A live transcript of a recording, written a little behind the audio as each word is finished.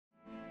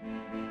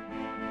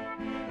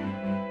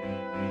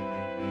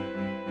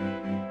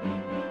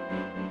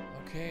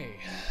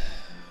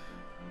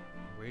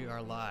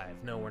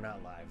we're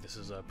not live. This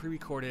is a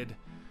pre-recorded.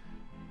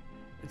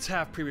 It's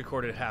half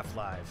pre-recorded, half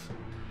live.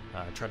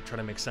 Try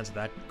to make sense of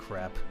that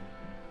crap.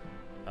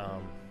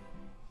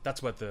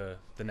 That's what the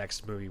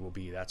next movie will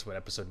be. That's what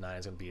episode 9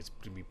 is going to be. It's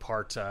going to be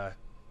part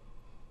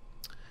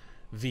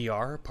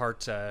VR,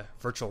 part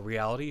virtual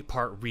reality,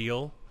 part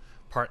real,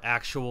 part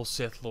actual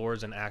Sith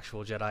Lords and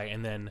actual Jedi,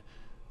 and then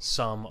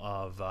some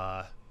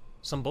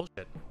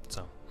bullshit.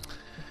 So,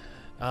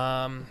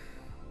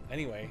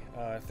 anyway,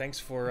 thanks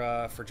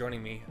for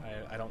joining me.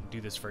 I don't do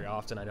this very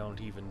often. I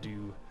don't even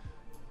do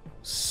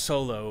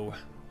solo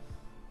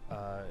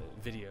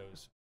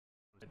videos.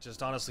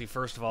 Just honestly,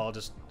 first of all,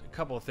 just a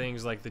couple of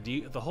things like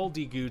the whole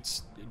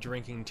D-Goots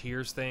drinking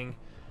tears thing.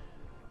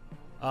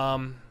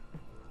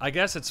 I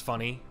guess it's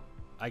funny.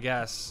 I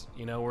guess,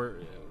 you know,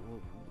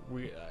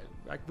 we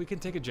can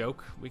take a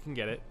joke. We can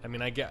get it. I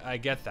mean, I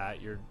get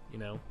that you're, you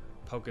know,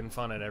 poking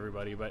fun at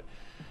everybody, but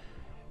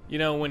you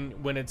know,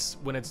 when it's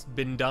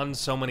been done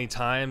so many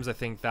times, I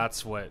think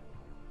that's what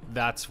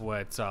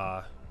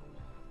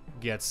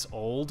gets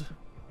old,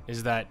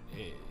 is that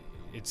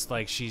it's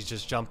like she's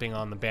just jumping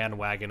on the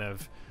bandwagon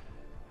of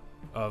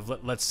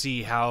let's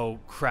see how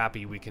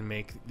crappy we can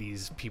make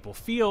these people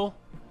feel.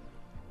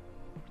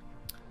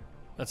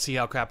 Let's see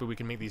how crappy we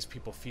can make these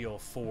people feel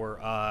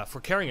for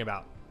caring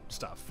about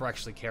stuff, for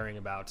actually caring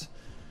about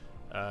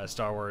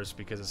Star Wars,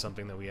 because it's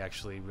something that we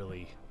actually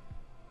really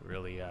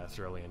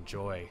thoroughly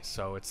enjoy.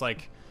 So it's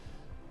like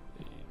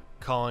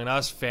calling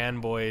us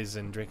fanboys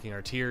and drinking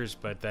our tears,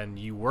 but then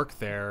you work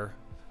there,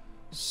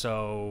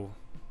 so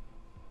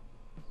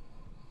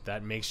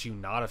that makes you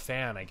not a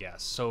fan, I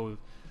guess. So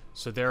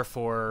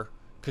therefore,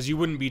 because you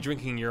wouldn't be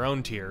drinking your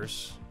own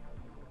tears,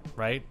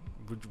 right?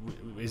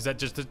 Is that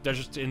they're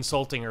just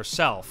insulting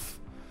herself?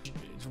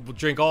 We'll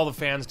drink all the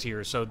fans'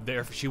 tears, so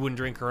therefore she wouldn't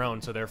drink her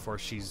own, so therefore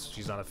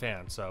she's not a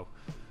fan. So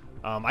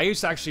I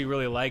used to actually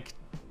really like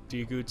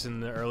D-Goots in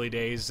the early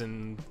days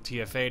and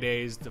TFA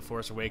days. The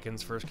Force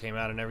Awakens first came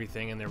out and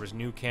everything, and there was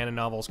new canon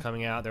novels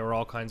coming out. There were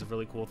all kinds of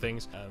really cool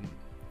things.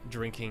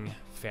 Drinking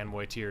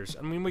fanboy tears.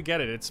 I mean, we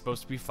get it. It's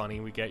supposed to be funny.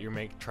 We get you're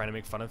trying to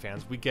make fun of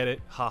fans. We get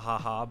it. Ha ha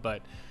ha.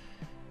 But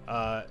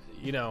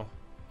you know,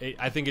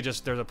 I think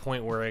there's a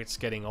point where it's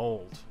getting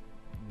old,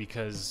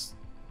 because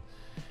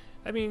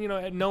I mean, you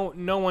know,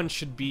 no one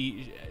should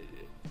be,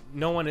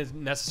 no one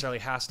necessarily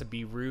has to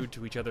be rude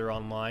to each other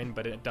online,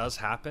 but it does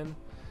happen,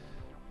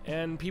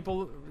 and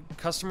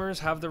customers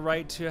have the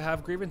right to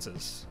have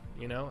grievances,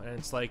 you know, and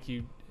it's like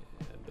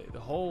the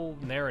whole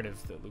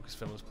narrative that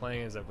Lucasfilm was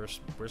playing is that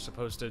we're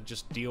supposed to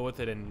just deal with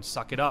it and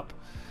suck it up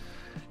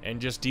and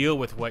just deal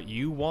with what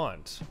you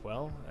want.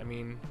 Well, I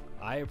mean,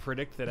 I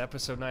predict that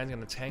episode 9 is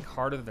going to tank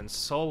harder than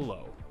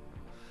Solo.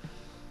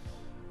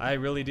 I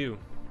really do.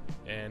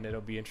 And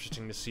it'll be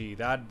interesting to see.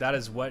 That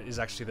is what is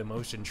actually the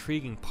most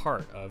intriguing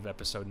part of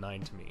episode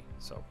 9 to me.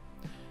 So,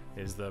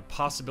 is the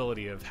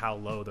possibility of how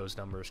low those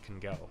numbers can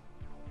go.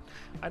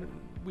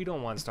 We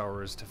don't want Star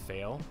Wars to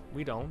fail.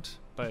 We don't.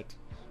 But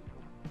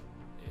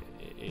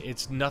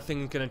it's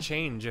nothing going to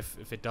change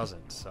if it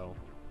doesn't. So,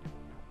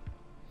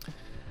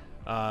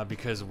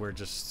 because we're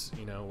just,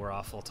 you know, we're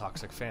awful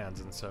toxic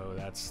fans, and so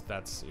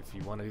that's if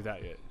you want to do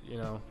that, you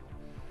know,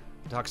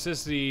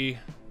 toxicity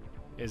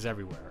is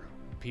everywhere.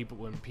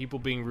 When people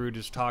being rude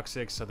is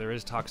toxic, so there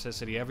is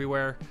toxicity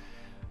everywhere.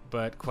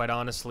 But quite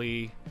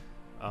honestly,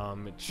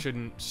 it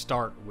shouldn't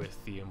start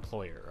with the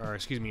employer, or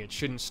excuse me, it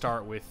shouldn't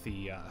start with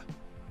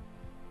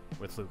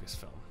with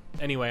Lucasfilm.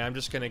 Anyway, I'm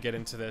just gonna get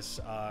into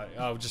this.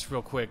 Just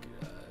real quick,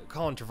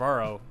 Colin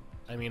Trevorrow.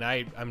 I mean,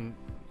 I'm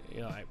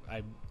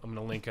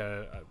gonna link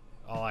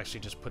I'll actually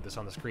just put this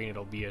on the screen.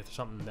 It'll be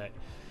something that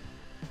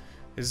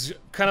is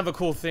kind of a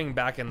cool thing.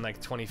 Back in like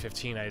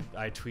 2015,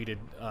 I tweeted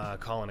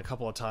Colin a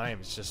couple of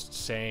times, just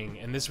saying,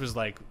 and this was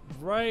like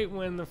right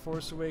when The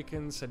Force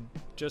Awakens had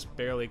just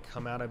barely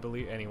come out, I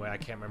believe. Anyway, I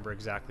can't remember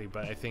exactly,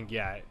 but I think,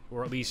 yeah,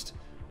 or at least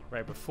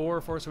right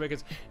before Force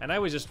Awakens. And I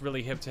was just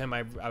really hip to him.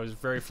 I was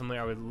very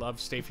familiar. I would love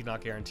Safety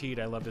Not Guaranteed.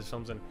 I loved his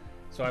films, and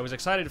so I was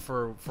excited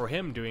for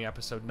him doing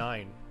episode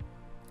 9.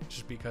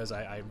 Just because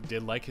I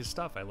did like his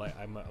stuff. I'm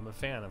a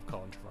fan of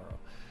Colin Trevorrow.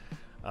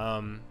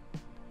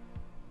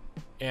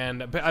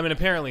 But I mean,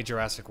 apparently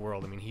Jurassic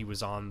World, I mean,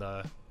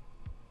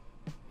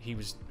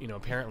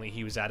 apparently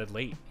he was added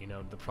late, you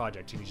know, the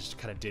project, and he just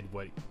kind of did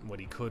what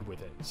he could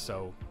with it.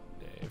 So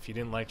if you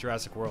didn't like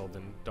Jurassic World,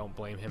 then don't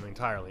blame him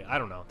entirely. I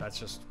don't know. That's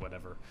just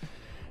whatever.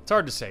 It's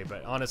hard to say,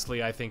 but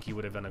honestly, I think he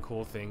would have done a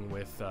cool thing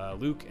with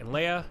Luke and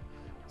Leia.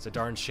 It's a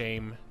darn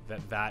shame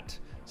that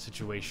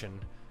situation,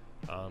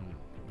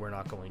 we're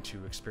not going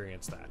to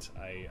experience that.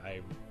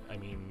 I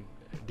mean,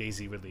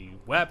 Daisy really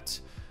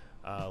wept.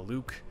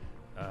 Luke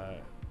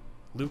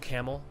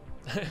Hamill,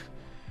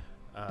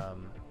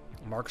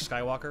 Mark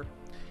Skywalker,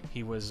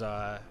 he was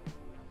I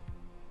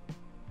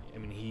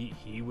mean,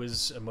 he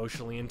was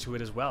emotionally into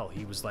it as well.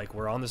 He was like,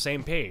 we're on the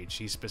same page.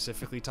 He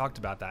specifically talked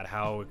about that,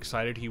 how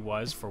excited he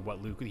was for what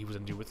he was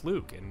going to do with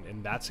Luke,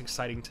 and that's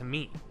exciting to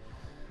me.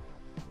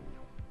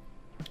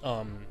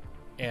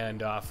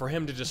 And for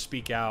him to just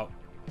speak out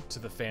to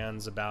the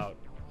fans about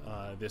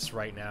this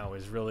right now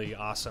is really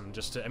awesome.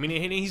 Just to, I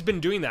mean, he's been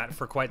doing that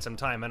for quite some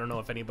time. I don't know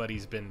if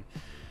anybody's been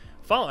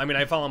I mean,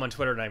 I follow him on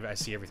Twitter and I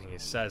see everything he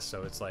says,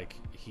 so it's like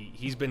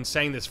he's been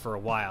saying this for a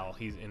while.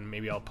 And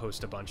maybe I'll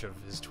post a bunch of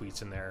his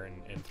tweets in there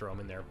and throw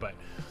them in there. But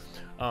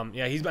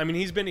yeah, he's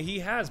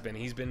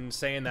been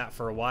saying that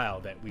for a while,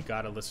 that we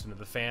got to listen to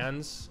the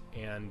fans.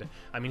 And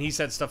I mean, he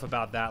said stuff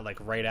about that like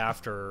right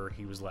after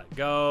he was let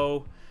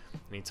go,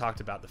 and he talked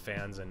about the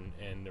fans, and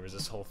there was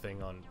this whole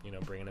thing on, you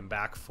know, bringing him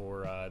back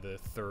for the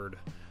third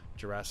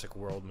Jurassic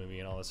World movie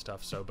and all this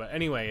stuff. So, but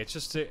anyway,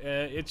 it's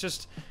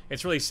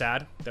really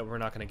sad that we're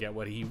not going to get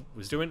what he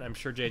was doing. I'm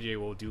sure JJ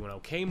will do an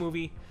okay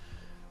movie,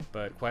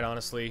 but quite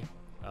honestly,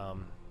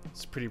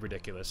 it's pretty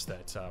ridiculous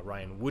that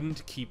Ryan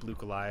wouldn't keep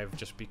Luke alive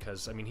just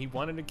because, I mean, he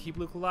wanted to keep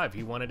Luke alive.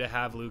 He wanted to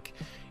have Luke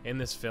in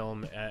this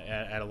film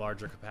at a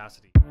larger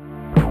capacity.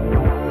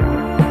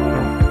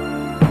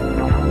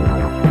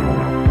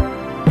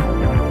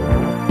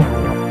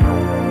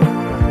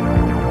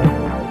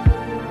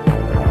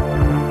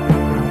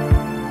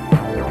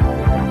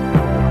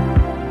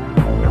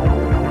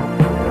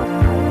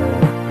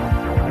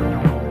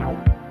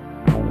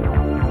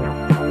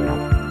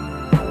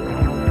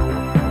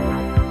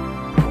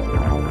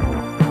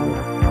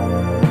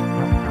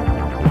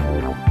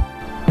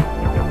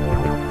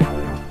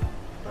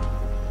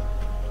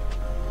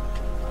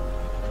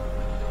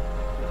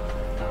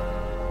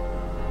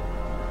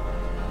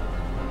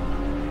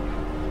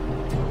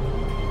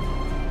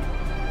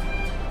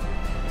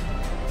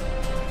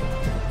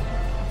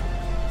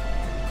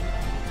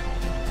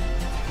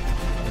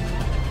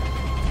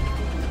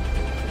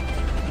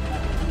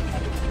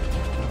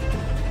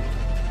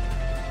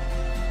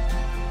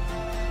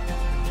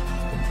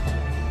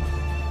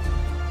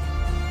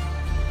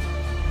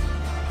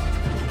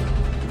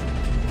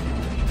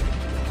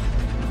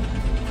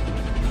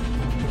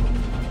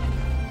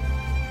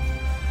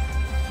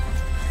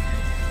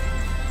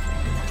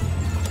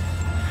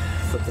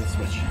 Flip the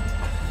switch.